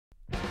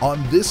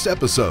On this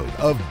episode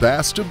of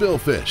Bass to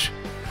Billfish,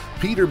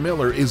 Peter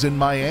Miller is in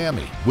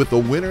Miami with the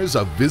winners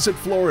of Visit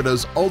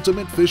Florida's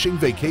Ultimate Fishing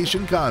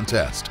Vacation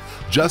Contest,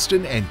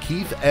 Justin and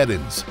Keith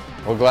Eddins.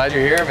 Well, glad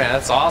you're here, man.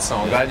 That's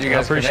awesome. I'm glad you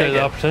guys appreciate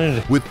the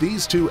opportunity. With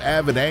these two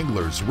avid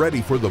anglers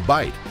ready for the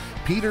bite,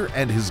 Peter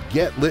and his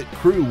Get Lit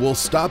crew will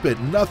stop at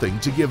nothing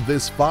to give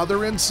this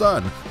father and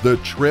son the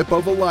trip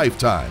of a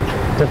lifetime.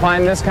 To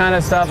find this kind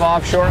of stuff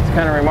offshore, it's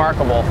kind of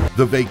remarkable.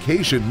 The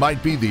vacation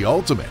might be the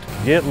ultimate.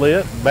 Get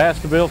lit, bass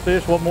to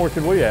billfish, what more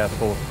could we ask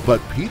for?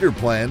 But Peter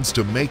plans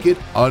to make it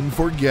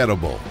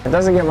unforgettable. It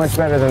doesn't get much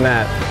better than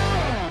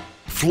that.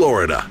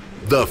 Florida,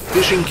 the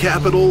fishing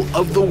capital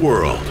of the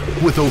world.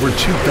 With over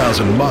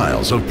 2,000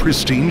 miles of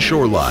pristine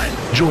shoreline,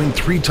 join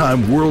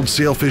three-time World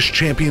Sailfish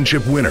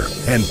Championship winner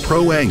and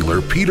pro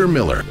angler Peter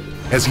Miller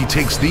as he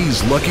takes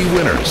these lucky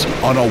winners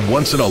on a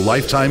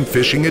once-in-a-lifetime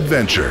fishing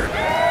adventure.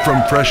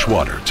 From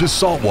freshwater to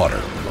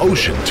saltwater,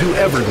 ocean to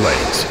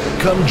Everglades,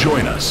 come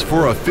join us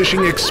for a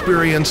fishing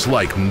experience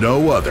like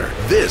no other.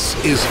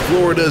 This is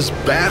Florida's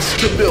Bass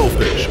to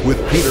Billfish with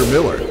Peter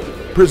Miller,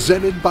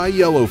 presented by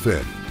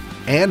Yellowfin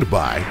and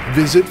by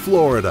Visit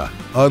Florida.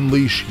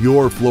 Unleash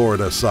your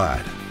Florida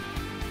side.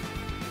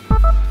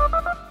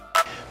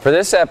 For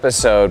this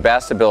episode,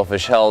 Bass to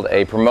Billfish held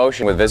a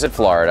promotion with Visit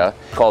Florida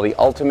called the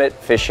Ultimate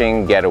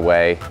Fishing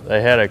Getaway.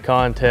 They had a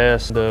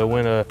contest to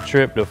win a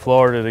trip to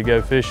Florida to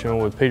go fishing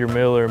with Peter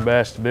Miller and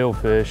Bass to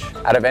Billfish.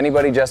 Out of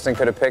anybody Justin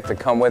could have picked to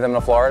come with him to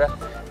Florida,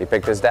 he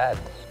picked his dad.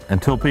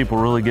 Until people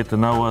really get to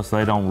know us,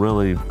 they don't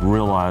really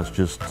realize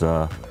just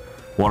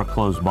what a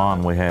close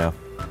bond we have.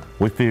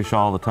 We fish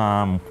all the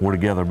time. We're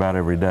together about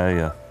every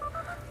day.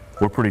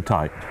 We're pretty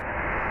tight.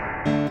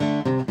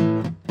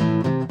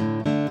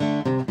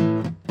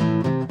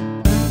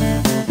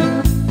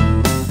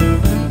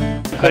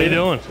 How you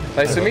doing?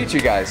 Nice to meet you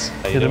guys.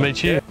 Good to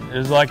meet you. It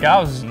was like I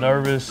was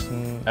nervous,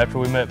 and after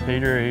we met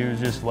Peter, he was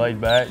just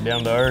laid back,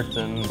 down to earth,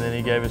 and then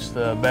he gave us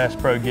the Bass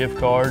Pro gift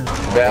card.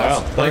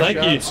 Wow.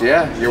 Thank you.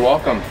 Yeah, you're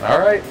welcome. All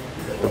right,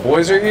 the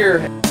boys are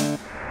here.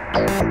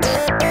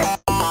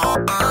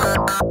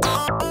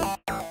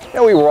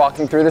 We were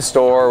walking through the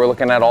store, we're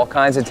looking at all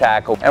kinds of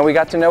tackle, and we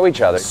got to know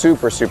each other.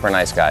 Super, super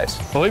nice guys.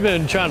 Well, we've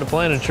been trying to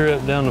plan a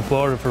trip down to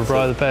Florida for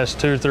probably the past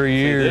 2 or 3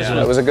 years. Yeah.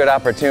 It was a good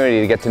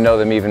opportunity to get to know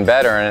them even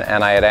better,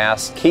 and I had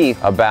asked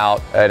Keith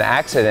about an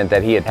accident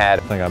that he had had.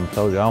 I think I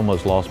told you I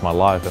almost lost my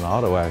life in an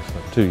auto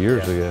accident 2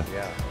 years ago.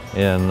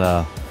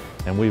 Yeah.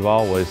 And we've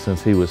always,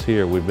 since he was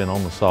here, we've been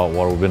on the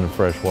saltwater, we've been in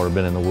freshwater,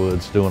 been in the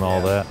woods, doing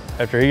all that.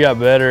 After he got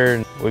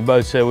better, we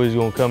both said we was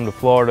going to come to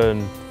Florida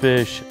and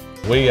fish.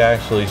 We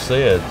actually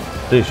said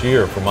this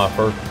year for my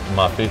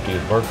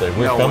 50th birthday,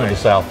 we're coming to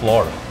South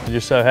Florida. It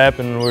just so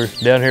happened we're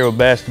down here with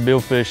Bass to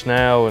Billfish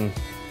now and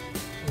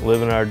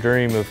living our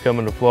dream of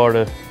coming to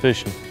Florida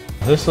fishing.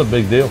 This is a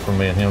big deal for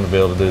me and him to be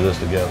able to do this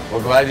together. Well,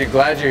 glad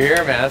you're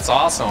here, man. That's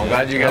awesome. I'm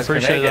glad you guys I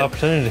appreciate the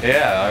opportunity.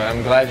 Yeah,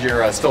 I'm glad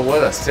you're still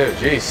with us too.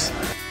 Jeez.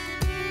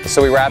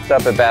 So we wrapped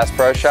up at Bass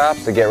Pro Shop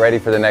to get ready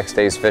for the next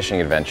day's fishing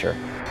adventure.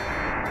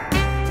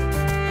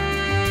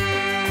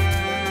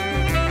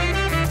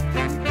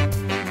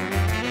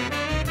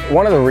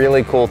 One of the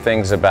really cool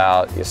things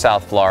about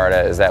South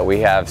Florida is that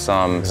we have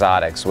some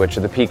exotics, which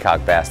are the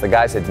peacock bass. The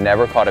guys had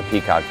never caught a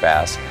peacock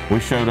bass. We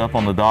showed up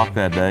on the dock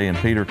that day and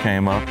Peter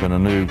came up in a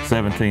new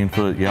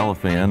 17-foot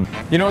yellowfin.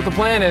 You know what the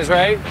plan is,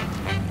 right?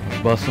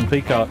 Bust some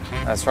peacocks.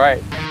 That's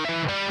right.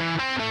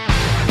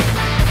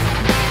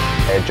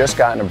 I had just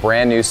gotten a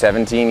brand new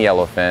 17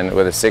 yellowfin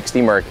with a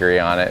 60 mercury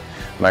on it,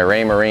 my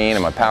Ray Marine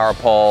and my power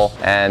pole,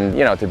 and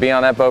you know, to be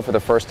on that boat for the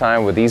first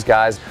time with these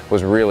guys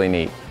was really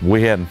neat.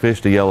 We hadn't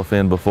fished a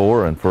yellowfin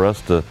before, and for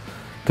us to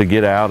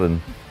get out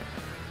and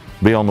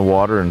be on the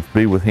water and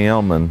be with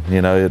him, and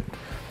you know,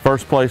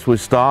 first place we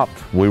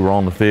stopped, we were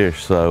on the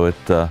fish, so it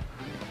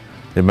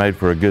made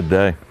for a good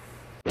day.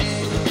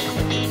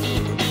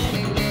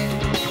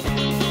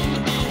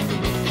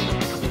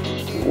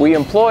 We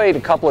employed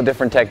a couple of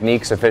different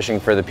techniques of fishing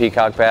for the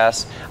peacock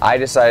bass. I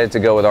decided to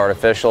go with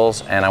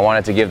artificials, and I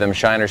wanted to give them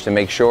shiners to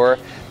make sure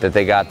that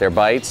they got their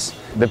bites.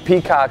 The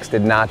peacocks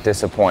did not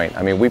disappoint.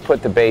 I mean, we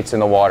put the baits in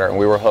the water and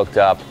we were hooked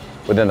up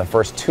within the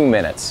first 2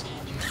 minutes.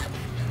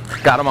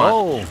 Got them on.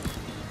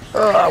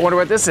 Oh. I wonder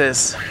what this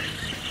is.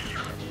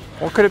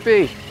 What could it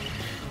be?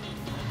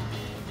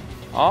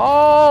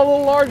 Oh, a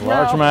little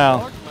largemouth.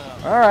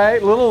 Largemouth. All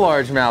right, little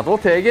largemouth. We'll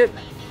take it.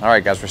 All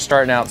right, guys, we're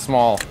starting out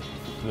small.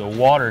 The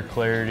water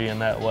clarity in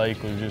that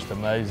lake was just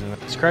amazing.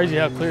 It's crazy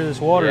how clear this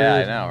water is. Yeah,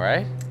 I know,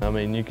 right? I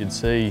mean, you could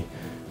see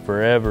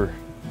forever,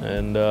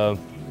 and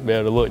be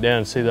able to look down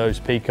and see those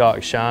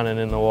peacocks shining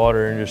in the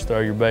water and just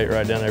throw your bait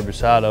right down there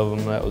beside of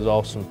them. That was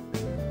awesome.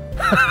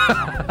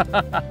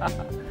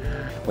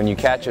 When you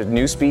catch a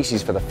new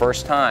species for the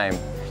first time,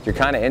 you're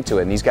kind of into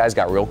it, and these guys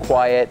got real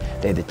quiet.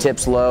 They had the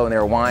tips low and they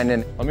were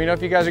winding. Let me know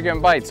if you guys are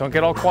getting bites. Don't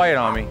get all quiet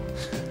on me.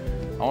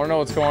 I want to know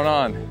what's going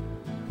on.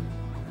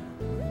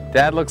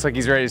 Dad looks like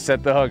he's ready to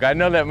set the hook. I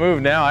know that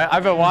move now.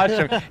 I've been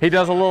watching him. He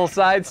does a little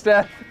side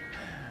step.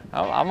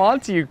 I'm on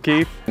to you,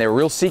 Keith. They were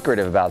real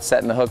secretive about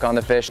setting the hook on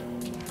the fish.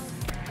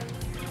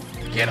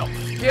 Get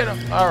him, get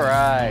him. All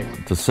right.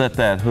 To set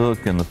that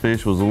hook, and the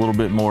fish was a little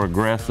bit more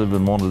aggressive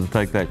and wanted to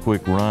take that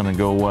quick run and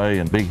go away,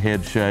 and big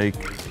head shake.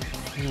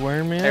 You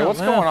wearing me out. Hey, what's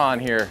going on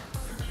here?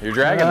 You're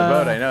dragging the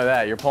boat, I know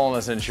that. You're pulling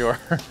us inshore.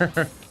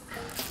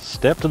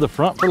 Step to the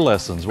front for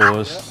lessons,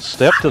 boys.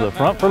 Step to the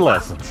front for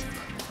lessons.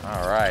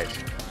 All right.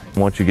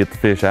 Once you get the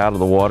fish out of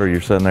the water, you're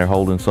sitting there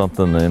holding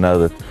something, you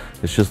know, that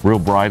it's just real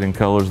bright in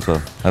colors,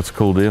 so that's a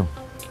cool deal.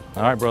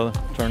 All right, brother,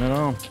 turn it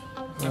on.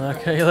 I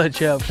can't let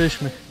you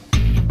outfish me.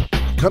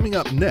 Coming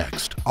up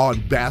next on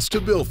Bass to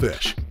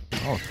Billfish.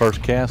 Oh,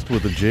 first cast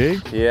with a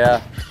jig.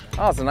 Yeah.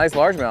 Oh, it's a nice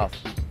largemouth.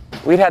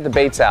 We'd had the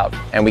baits out,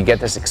 and we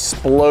get this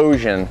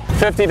explosion.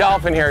 50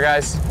 dolphin here,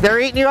 guys. They're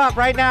eating you up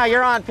right now.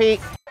 You're on, Pete.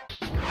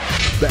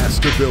 Bass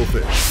to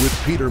Billfish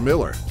with Peter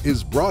Miller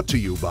is brought to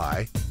you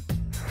by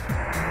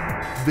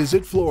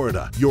Visit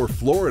Florida. Your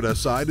Florida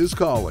side is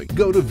calling.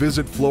 Go to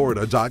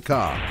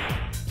visitflorida.com.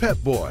 Pep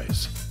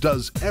Boys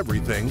does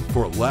everything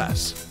for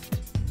less.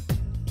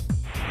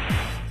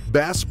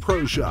 Bass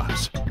Pro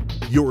Shops.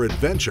 Your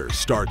adventure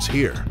starts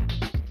here.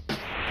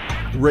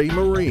 Ray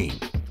Marine.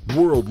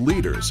 World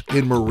leaders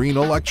in marine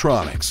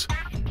electronics.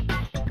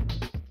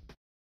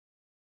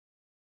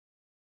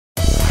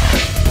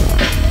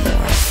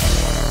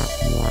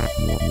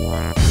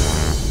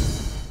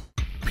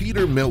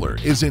 Peter Miller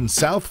is in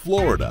South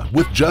Florida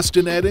with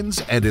Justin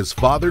Eddins and his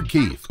father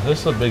Keith.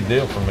 This is a big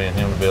deal for me and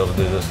him to be able to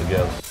do this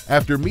together.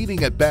 After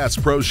meeting at Bass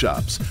Pro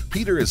Shops,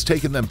 Peter has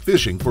taken them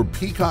fishing for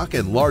peacock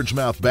and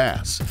largemouth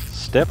bass.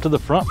 Step to the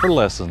front for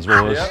lessons,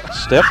 boys.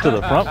 Step to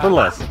the front for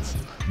lessons.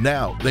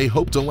 Now they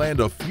hope to land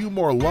a few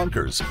more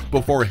lunkers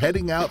before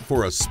heading out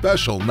for a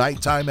special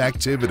nighttime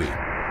activity.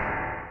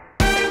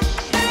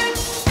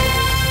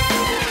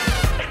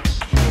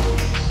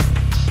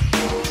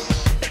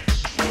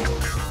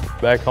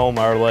 Back home,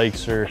 our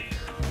lakes are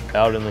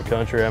out in the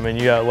country. I mean,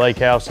 you got lake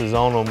houses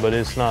on them, but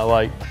it's not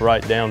like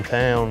right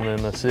downtown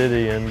in the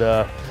city. And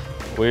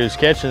we was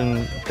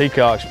catching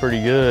peacocks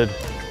pretty good.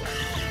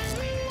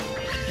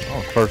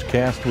 Oh, first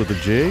cast with a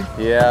jig.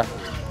 Yeah.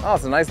 Oh,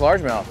 it's a nice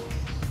largemouth.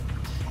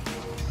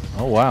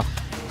 Oh, wow.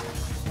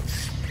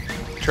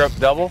 Trip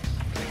double.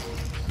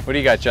 What do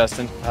you got,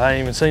 Justin? I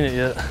ain't even seen it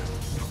yet.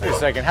 Wait a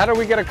second. How did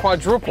we get a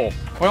quadruple?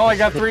 We only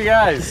got 3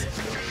 guys.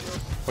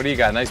 What do you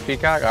got? Nice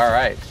peacock? All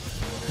right.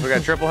 We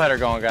got a triple header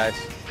going, guys.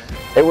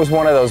 It was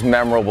one of those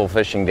memorable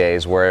fishing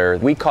days where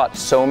we caught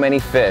so many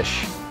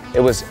fish. It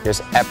was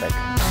just epic.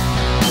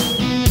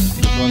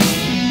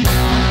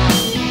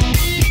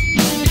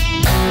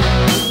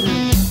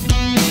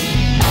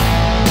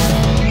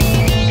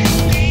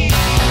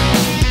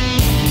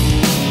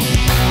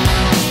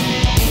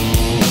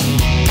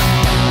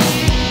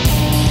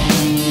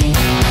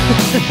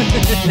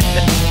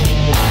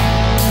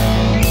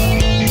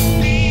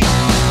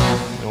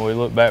 And we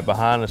looked back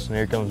behind us, and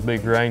here comes a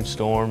big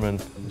rainstorm, and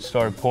it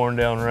started pouring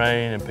down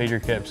rain, and Peter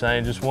kept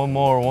saying, just one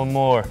more, one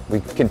more. We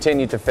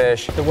continued to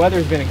fish. The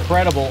weather's been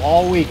incredible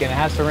all week, and it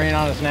has to rain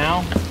on us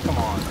now. Come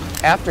on.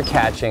 After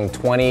catching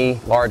 20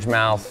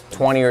 largemouth,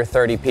 20 or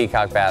 30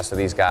 peacock bass with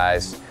these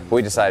guys,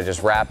 we decided to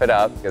just wrap it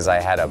up because I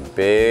had a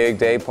big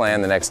day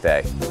planned the next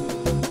day.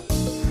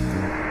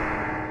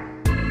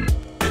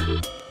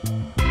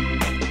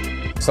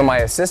 So my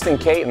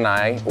assistant Kate and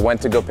I went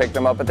to go pick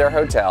them up at their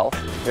hotel.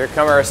 Here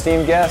come our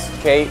esteemed guest,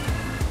 Kate.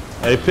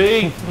 Hey,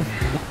 P.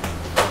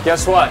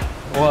 Guess what?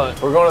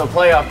 What? We're going to the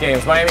playoff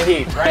games, Miami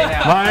Heat, right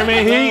now.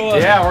 Miami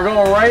Heat. Yeah, we're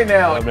going right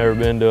now. I've never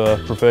been to a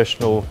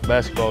professional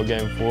basketball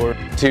game before.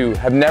 To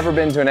have never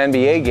been to an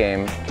NBA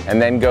game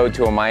and then go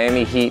to a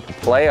Miami Heat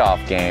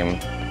playoff game,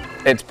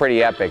 it's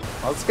pretty epic.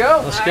 Let's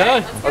go. Let's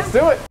go. Let's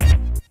do it.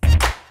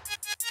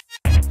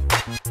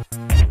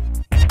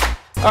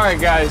 All right,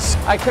 guys,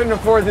 I couldn't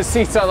afford the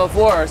seats on the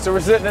floor, so we're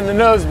sitting in the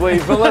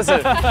nosebleeds, but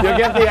listen, you'll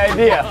get the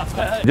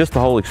idea. Just the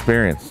whole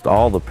experience,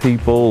 all the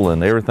people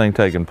and everything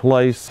taking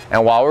place.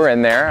 And while we're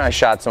in there, I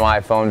shot some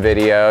iPhone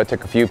video,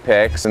 took a few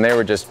pics, and they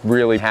were just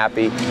really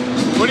happy.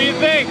 What do you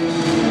think?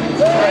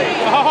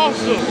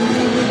 Awesome.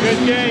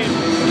 Good game.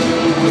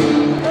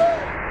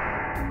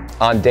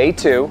 On day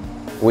 2,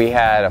 we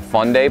had a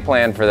fun day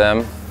planned for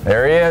them.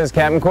 There he is,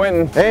 Captain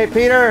Quentin. Hey,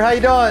 Peter, how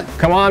you doing?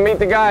 Come on, meet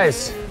the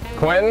guys.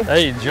 Quentin.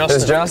 Hey, Justin.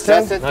 This is Justin.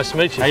 Justin. Nice to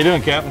meet you. How you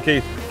doing, Captain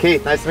Keith?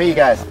 Keith, nice to meet you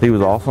guys. He was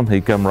awesome. He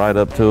come right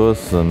up to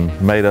us and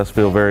made us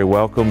feel very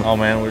welcome. Oh,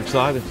 man, we're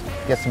excited.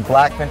 Get some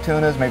blackfin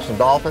tunas, maybe some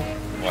dolphin.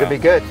 Should be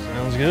good.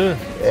 Sounds good.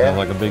 Sounds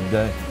like a big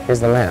day. He's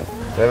the man.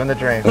 Living the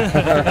dream.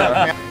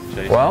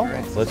 Well,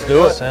 Let's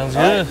do it. Sounds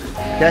good.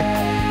 Okay.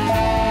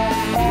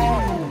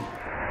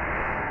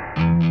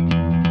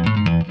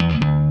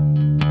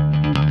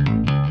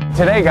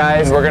 today,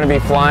 guys, we're going to be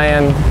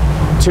flying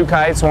 2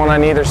 kites, 1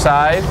 on either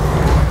side.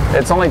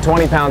 It's only a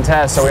 20-pound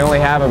test, so we only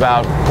have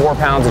about 4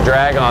 pounds of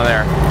drag on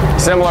there.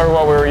 Similar to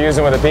what we were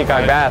using with the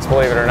peacock bass,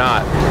 believe it or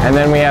not. And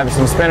then we have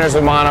some spinners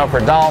with mono for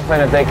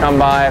dolphin if they come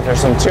by. If there's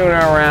some tuna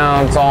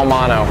around, it's all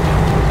mono.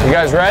 You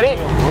guys ready?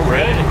 We're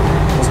ready.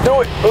 Let's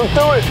do it. Let's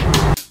do it.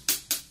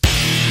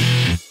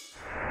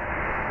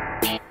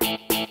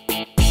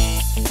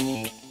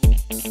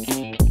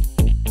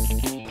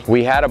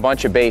 We had a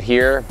bunch of bait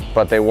here,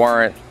 but they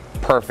weren't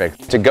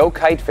perfect. To go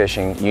kite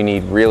fishing, you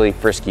need really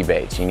frisky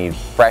baits. You need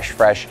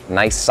fresh,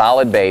 nice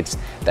solid baits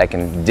that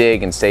can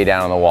dig and stay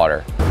down in the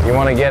water. You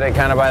want to get it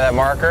kind of by that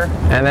marker,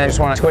 and then just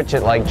want to twitch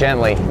it like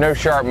gently. No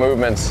sharp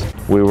movements.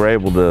 We were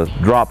able to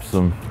drop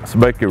some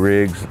bucket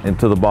rigs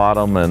into the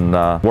bottom and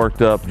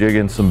worked up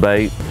jigging some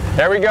bait.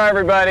 There we go,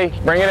 everybody.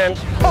 Bring it in.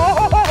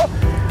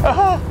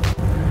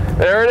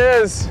 There it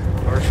is.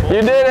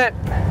 You did it.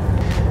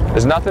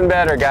 There's nothing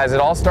better, guys.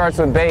 It all starts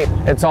with bait.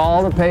 It's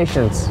all the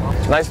patience.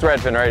 Nice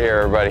threadfin right here,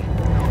 everybody.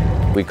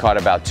 We caught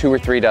about 2 or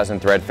 3 dozen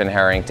threadfin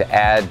herring to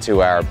add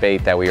to our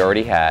bait that we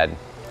already had,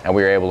 and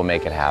we were able to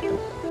make it happen.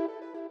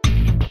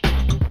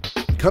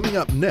 Coming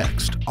up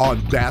next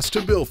on Bass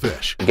to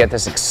Billfish. You get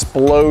this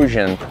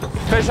explosion.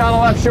 Fish on the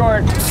left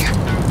short.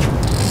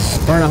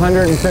 We're in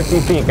 150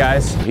 feet,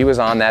 guys. He was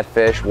on that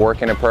fish,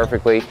 working it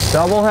perfectly.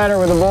 Double header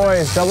with the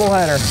boys, double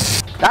header.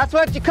 That's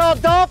what you call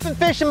dolphin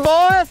fishing,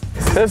 boys.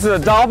 This is a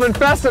dolphin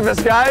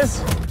festivus,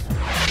 guys.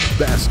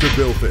 Bass to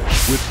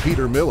Billfish with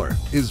Peter Miller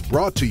is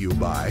brought to you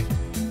by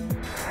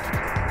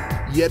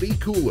Yeti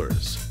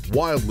Coolers,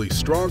 wildly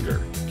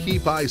stronger,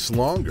 keep ice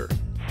longer.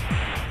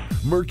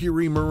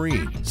 Mercury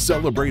Marine,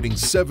 celebrating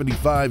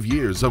 75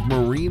 years of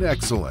marine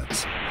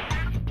excellence.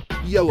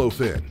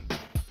 Yellowfin,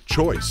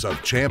 choice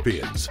of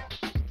champions.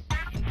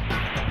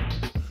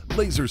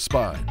 Laser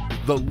Spine,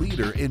 the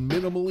leader in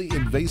minimally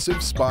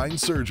invasive spine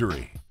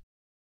surgery.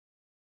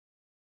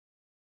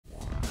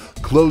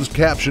 Closed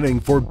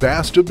captioning for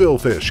Bass to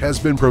Billfish has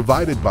been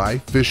provided by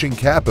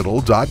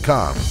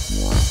fishingcapital.com.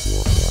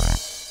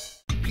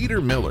 Peter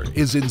Miller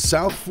is in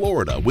South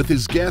Florida with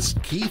his guests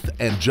Keith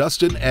and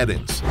Justin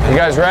Eddins. You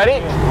guys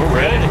ready? We're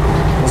ready.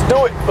 Let's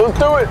do it. Let's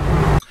do it.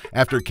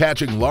 After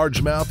catching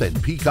largemouth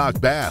and peacock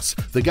bass,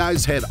 the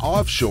guys head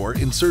offshore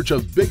in search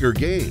of bigger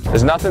game.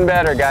 There's nothing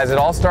better, guys. It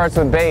all starts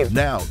with bait.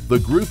 Now, the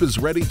group is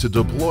ready to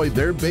deploy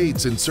their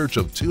baits in search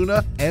of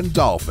tuna and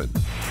dolphin.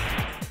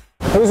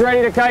 Who's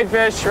ready to kite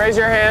fish? Raise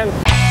your hand.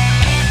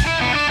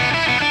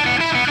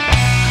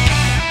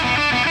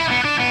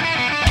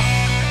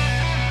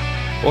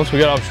 Once we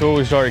got offshore,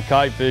 we started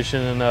kite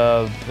fishing, and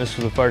this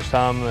was the first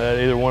time that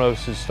either one of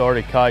us had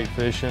started kite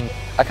fishing.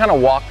 I kind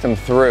of walked them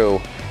through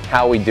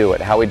how we do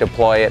it, how we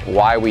deploy it,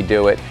 why we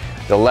do it,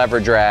 the lever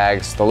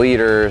drags, the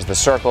leaders, the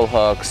circle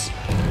hooks.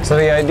 So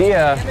the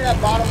idea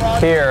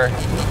here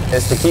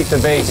is to keep the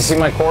bait. You see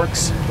my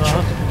corks?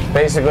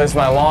 Basically, this is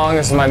my long,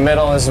 this is my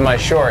middle, and this is my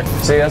short.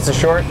 See, that's the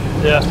short?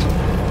 Yeah.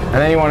 And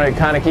then you want to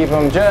kind of keep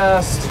them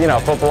just, you know, a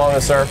foot below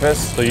the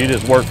surface. So you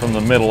just work from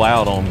the middle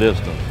out on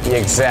distance.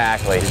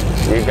 Exactly.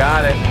 You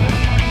got it.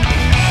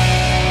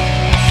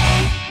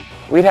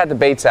 We'd had the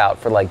baits out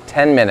for like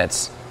 10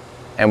 minutes,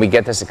 and we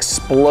get this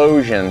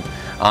explosion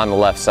on the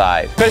left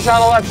side. Fish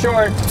on the left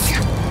short.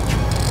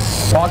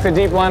 Walk the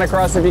deep line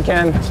across if you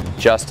can.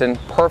 Justin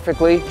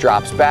perfectly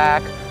drops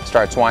back,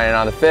 starts whining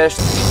on the fish.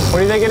 What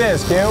do you think it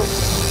is, Q?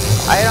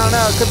 I don't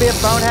know, it could be a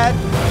bonehead.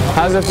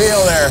 How's it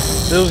feel there?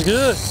 Feels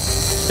good.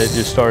 It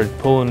just started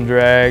pulling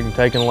drag and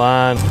taking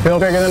line. Feel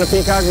bigger than a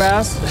peacock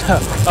bass?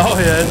 Oh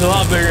yeah, it's a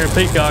lot bigger than a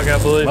peacock, I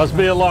believe. Must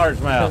be a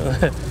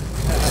largemouth.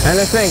 And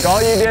to think,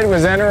 all you did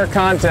was enter a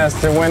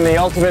contest to win the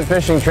ultimate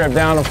fishing trip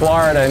down to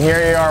Florida, and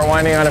here you are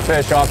winding on a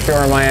fish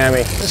offshore in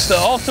Miami. It's the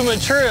ultimate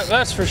trip,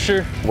 that's for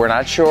sure. We're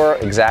not sure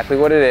exactly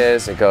what it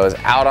is. It goes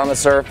out on the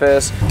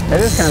surface.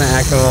 It is kind of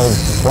acting a little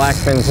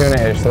blackfin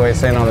tuna-ish, the way it's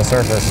saying on the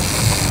surface.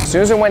 As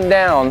soon as it went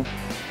down,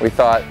 we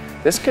thought,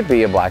 this could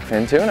be a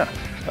blackfin tuna.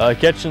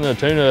 Catching the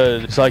tuna,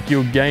 it's like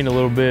you'll gain a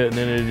little bit and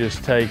then it'll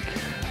just take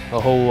a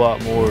whole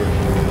lot more.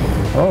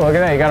 Oh, look at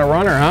that, you got a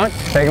runner, huh?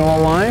 Taking a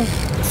little line.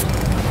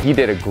 He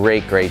did a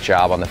great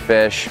job on the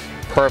fish.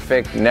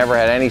 Perfect, never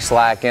had any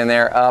slack in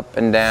there, up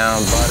and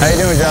down. How you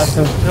doing,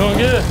 Justin? Doing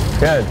good.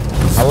 Good.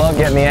 I love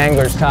getting the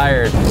anglers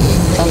tired.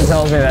 Something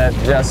tells me that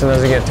Justin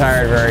doesn't get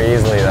tired very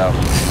easily, though.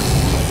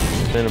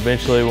 Then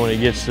eventually when it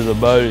gets to the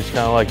boat, it's kind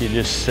of like it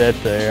just sat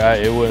there.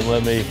 It wouldn't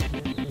let me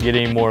get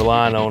any more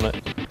line on it.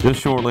 Just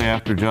shortly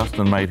after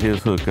Justin made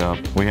his hookup,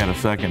 we had a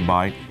second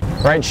bite.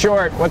 Right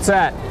short, what's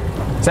that?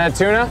 Is that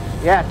tuna?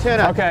 Yeah,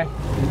 tuna. Okay.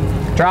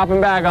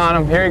 Dropping back on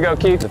him. Here you go,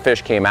 Keith. The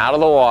fish came out of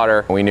the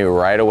water. We knew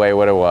right away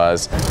what it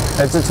was.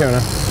 It's a tuna.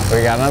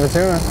 We got another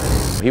tuna.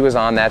 He was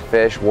on that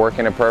fish,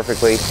 working it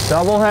perfectly.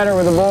 Double header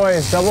with the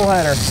boys, double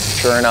header.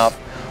 Sure enough,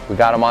 we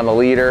got him on the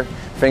leader,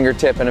 finger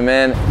tipping him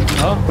in.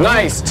 Oh,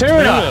 nice,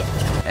 tuna!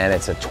 And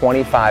it's a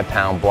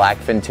 25-pound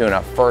blackfin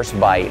tuna, first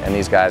bite, and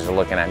these guys are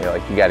looking at me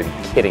like, you gotta be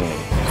kidding me.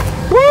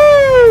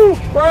 Woo!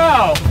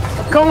 Bro!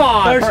 Come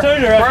on! First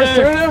tuna right First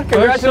there. tuna?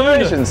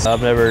 Congratulations!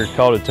 I've never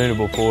caught a tuna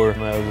before.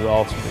 That was an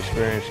awesome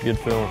experience, good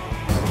feeling.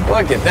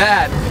 Look at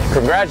that.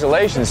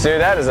 Congratulations, dude.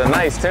 That is a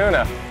nice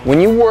tuna. When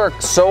you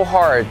work so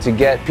hard to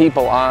get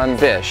people on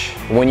fish,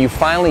 when you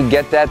finally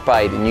get that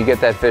bite and you get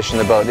that fish in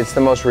the boat, it's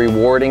the most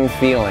rewarding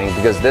feeling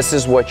because this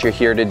is what you're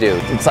here to do.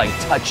 It's like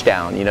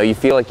touchdown, you know, you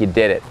feel like you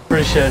did it.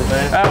 Appreciate it,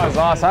 man. That was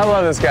awesome. I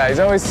love this guy. He's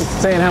always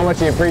saying how much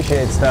he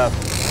appreciates stuff.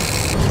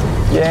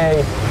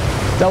 Yay.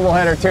 Double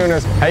header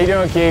tunas. How you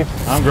doing, Keith?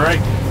 I'm great.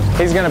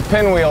 He's gonna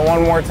pinwheel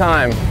one more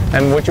time.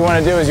 And what you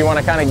wanna do is you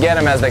wanna kinda get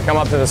him as they come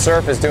up to the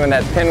surface doing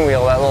that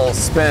pinwheel, that little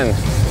spin.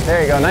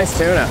 There you go, nice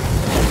tuna.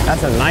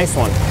 That's a nice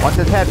one. Once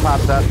his head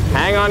pops up.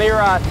 Hang on to your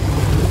rod.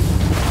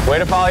 Way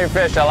to follow your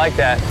fish, I like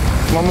that.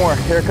 One more,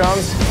 here it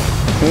comes.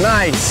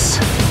 Nice.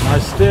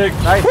 Nice stick.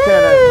 Nice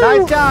tuna.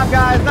 Nice job,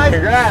 guys. Nice.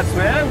 Congrats,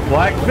 man.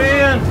 Black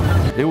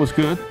fin. It was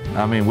good.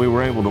 I mean, we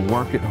were able to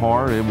work it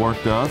hard. It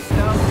worked us.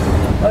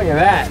 Look at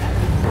that.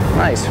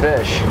 Nice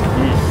fish.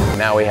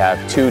 Now we have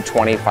two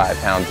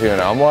 25-pound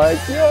tuna. I'm like,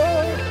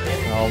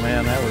 yeah. Oh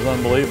man, that was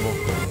unbelievable.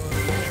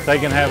 They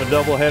can have a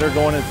double header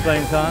going at the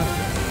same time.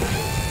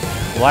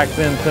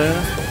 Blackfin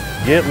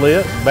tuna, get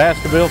lit,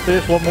 bass to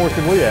billfish. What more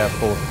could we ask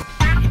for?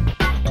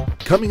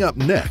 Coming up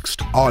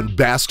next on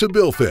Bass to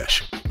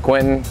Billfish.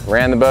 Quentin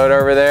ran the boat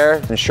over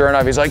there, and sure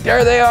enough, he's like,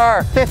 there they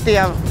are. 50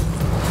 of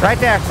them. Right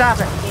there, stop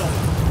it.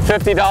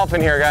 50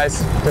 dolphin here, guys.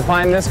 To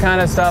find this kind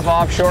of stuff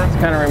offshore, it's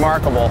kind of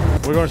remarkable.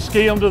 We're gonna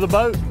ski them to the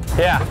boat.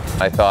 Yeah.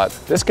 I thought,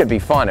 this could be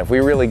fun if we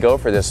really go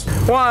for this.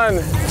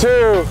 1,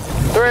 2,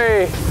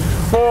 3,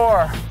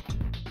 4.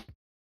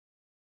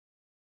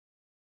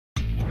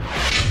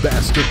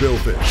 Bass to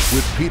Billfish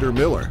with Peter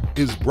Miller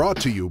is brought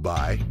to you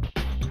by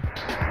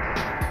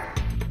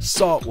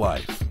Salt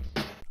Life.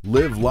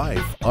 Live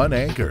life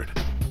unanchored.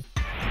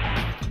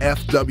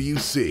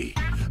 FWC.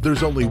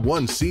 There's only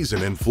one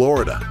season in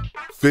Florida.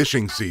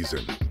 Fishing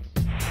season.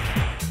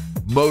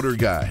 Motor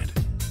Guide.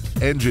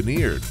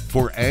 Engineered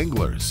for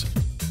anglers.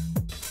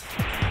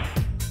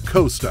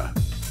 Costa.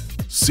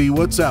 See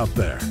what's out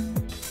there.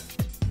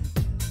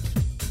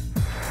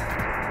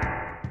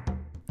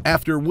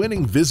 After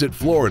winning Visit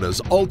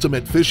Florida's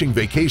Ultimate Fishing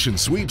Vacation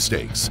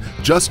Sweepstakes,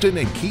 Justin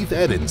and Keith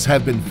Eddins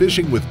have been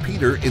fishing with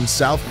Peter in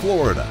South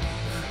Florida.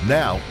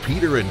 Now,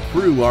 Peter and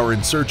crew are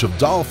in search of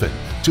dolphin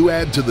to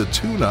add to the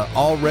tuna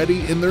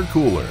already in their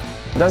cooler.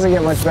 Doesn't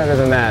get much better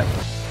than that.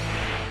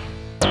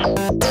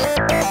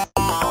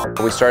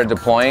 We started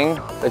deploying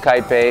the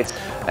kite bait,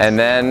 and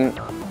then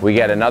we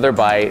get another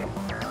bite,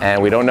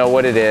 and we don't know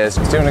what it is.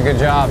 It's doing a good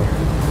job.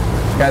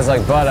 Guys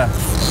like butter.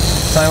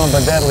 Silent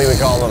but deadly, we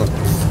call them.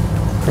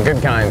 The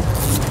good kind.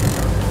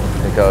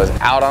 It goes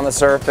out on the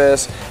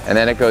surface, and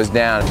then it goes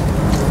down.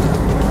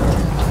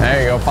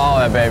 There you go, follow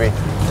that baby.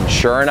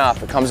 Sure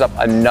enough, it comes up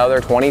another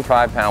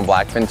 25-pound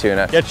blackfin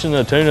tuna. Catching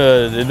the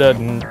tuna, it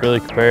doesn't really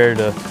compare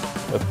to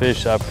a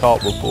fish I've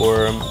caught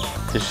before.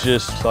 It's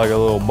just like a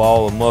little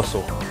ball of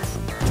muscle.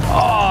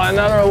 Oh,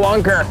 another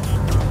lunker.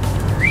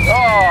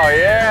 Oh,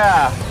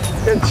 yeah.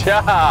 Good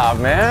job,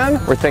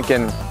 man. We're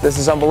thinking, this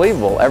is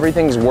unbelievable.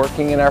 Everything's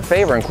working in our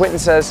favor. And Quentin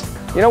says,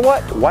 you know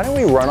what? Why don't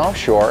we run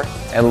offshore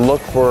and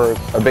look for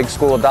a big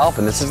school of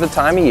dolphin? This is the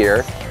time of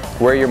year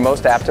where you're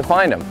most apt to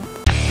find them.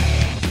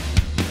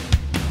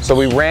 So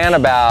we ran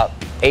about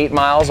 8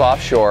 miles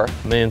offshore.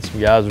 Me and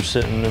some guys were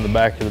sitting in the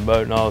back of the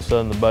boat, and all of a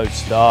sudden the boat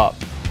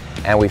stopped.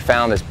 And we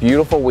found this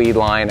beautiful weed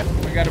line.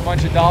 We got a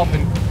bunch of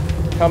dolphin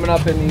coming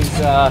up in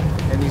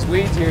these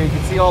weeds here. You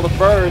can see all the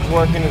birds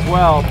working as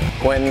well.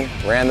 Quentin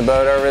ran the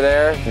boat over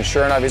there, and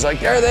sure enough, he's like,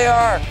 there they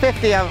are.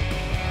 50 of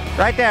them.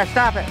 Right there,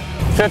 stop it.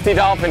 50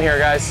 dolphin here,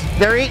 guys.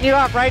 They're eating you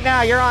up right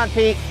now. You're on,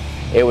 Pete.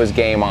 It was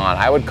game on.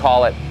 I would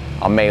call it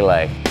a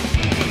melee.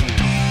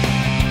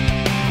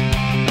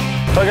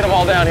 Look at them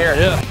all down here.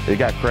 Yeah. It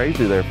got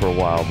crazy there for a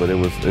while, but it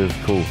was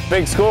cool.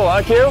 Big school,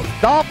 huh, Q?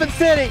 Dolphin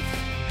City.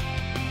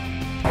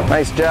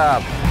 Nice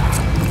job.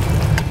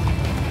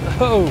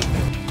 Oh.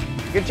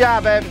 Good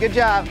job, babe. Good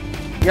job.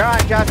 You're on,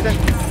 Justin.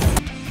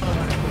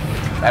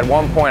 At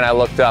one point, I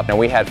looked up and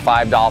we had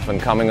 5 dolphin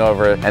coming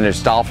over, and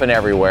there's dolphin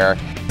everywhere.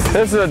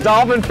 This is a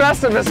dolphin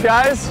festivus,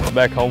 guys.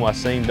 Back home, I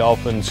seen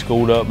dolphins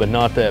schooled up, but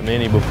not that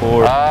many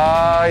before.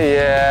 Oh,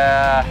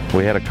 yeah.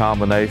 We had a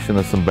combination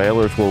of some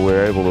bailers where we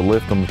were able to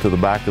lift them to the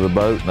back of the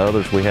boat, and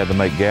others we had to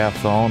make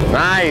gaffs on.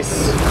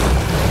 Nice.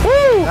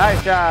 Woo!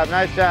 Nice job,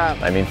 nice job.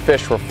 I mean,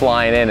 fish were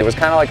flying in. It was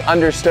kind of like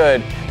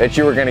understood that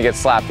you were going to get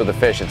slapped with a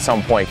fish at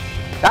some point.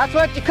 That's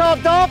what you call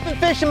dolphin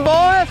fishing,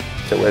 boys.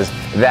 It was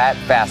that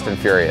fast and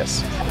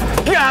furious.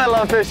 God, I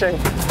love fishing.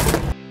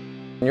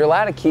 You're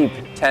allowed to keep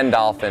 10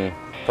 dolphin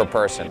per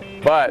person,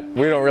 but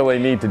we don't really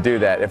need to do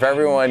that. If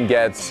everyone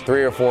gets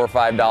 3 or 4 or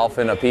 5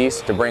 dolphin a piece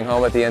to bring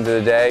home at the end of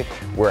the day,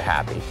 we're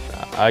happy.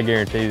 I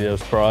guarantee there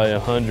was probably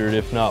 100,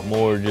 if not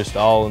more, just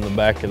all in the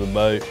back of the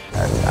boat.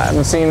 I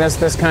haven't seen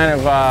this kind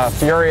of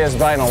furious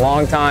bite in a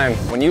long time.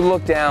 When you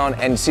look down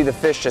and see the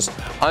fish just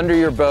under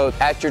your boat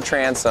at your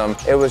transom,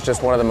 it was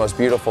just one of the most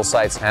beautiful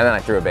sights. And then I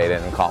threw a bait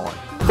in and caught one.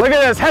 Look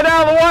at this, head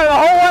out of the water the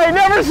whole way,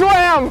 never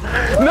swam,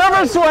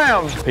 never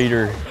swam.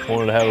 Peter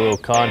wanted to have a little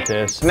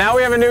contest. Now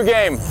we have a new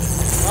game.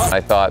 I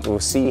thought, we'll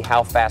see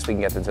how fast we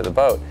can get them to the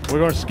boat. We're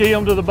gonna ski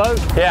them to the boat?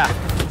 Yeah,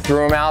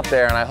 threw them out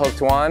there and I hooked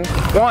one.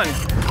 1,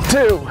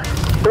 2,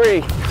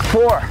 3,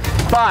 4,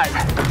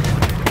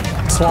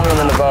 5. Swung them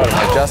in the boat.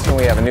 I'm like, Justin,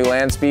 we have a new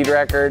land speed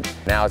record.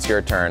 Now it's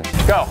your turn.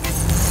 Go.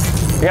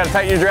 You gotta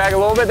tighten your drag a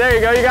little bit. There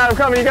you go, you got him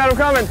coming, you got him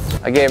coming.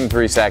 I gave him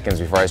 3 seconds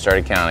before I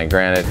started counting,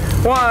 granted.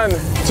 1,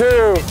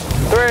 2,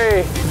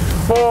 3,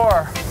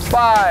 4,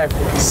 5,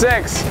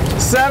 6,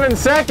 7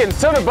 seconds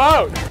to the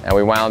boat. And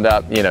we wound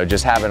up, you know,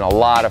 just having a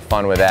lot of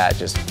fun with that.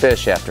 Just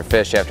fish after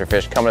fish after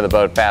fish, coming to the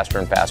boat faster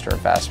and faster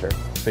and faster.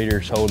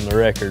 Peter's holding the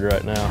record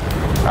right now.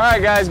 All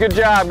right, guys, good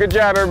job,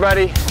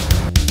 everybody.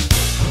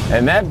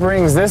 And that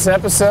brings this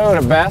episode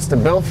of Bass to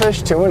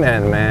Billfish to an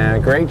end, man.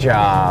 Great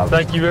job.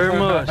 Thank you very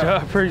much. I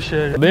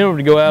appreciate it. Being able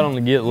to go out on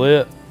the Get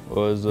Lit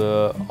was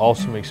an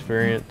awesome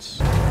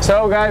experience.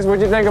 So, guys,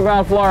 what'd you think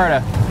about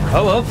Florida? I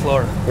love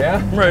Florida. Yeah?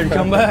 I'm ready to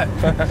come back.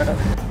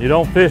 You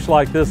don't fish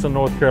like this in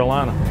North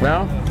Carolina.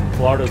 No?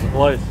 Florida's the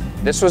place.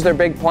 This was their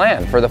big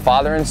plan for the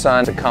father and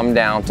son to come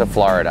down to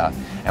Florida.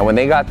 And when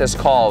they got this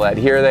call that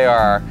here they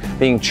are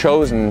being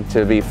chosen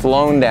to be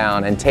flown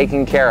down and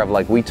taken care of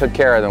like we took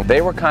care of them,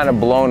 they were kind of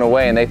blown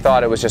away, and they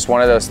thought it was just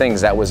one of those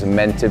things that was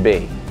meant to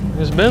be.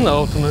 It's been the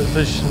ultimate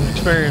fishing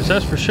experience,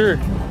 that's for sure.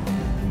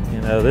 You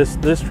know,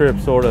 this trip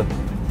sort of,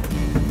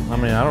 I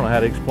mean, I don't know how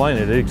to explain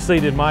it. It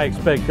exceeded my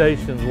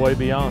expectations way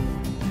beyond.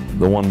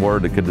 The one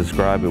word that could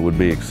describe it would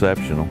be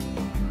exceptional.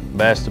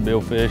 Bass to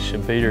Billfish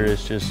and Peter,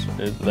 it's just,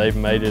 they've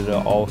made it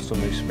an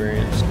awesome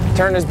experience.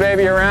 Turn this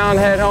baby around,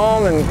 head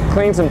home, and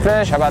clean some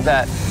fish. How about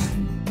that?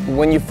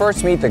 When you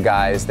first meet the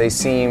guys, they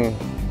seem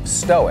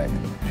stoic.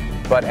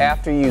 But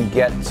after you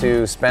get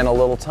to spend a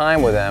little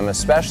time with them,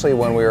 especially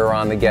when we were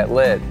on the Get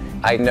Lit,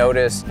 I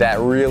noticed that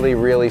really,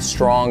 really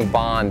strong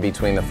bond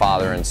between the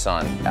father and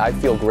son. I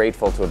feel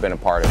grateful to have been a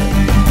part of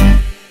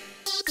it.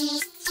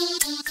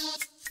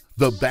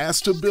 The Bass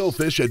to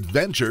Billfish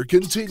adventure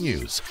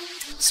continues.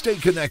 Stay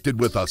connected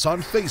with us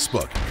on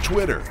Facebook,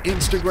 Twitter,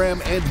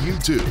 Instagram, and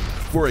YouTube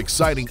for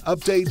exciting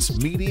updates,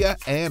 media,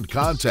 and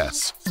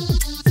contests.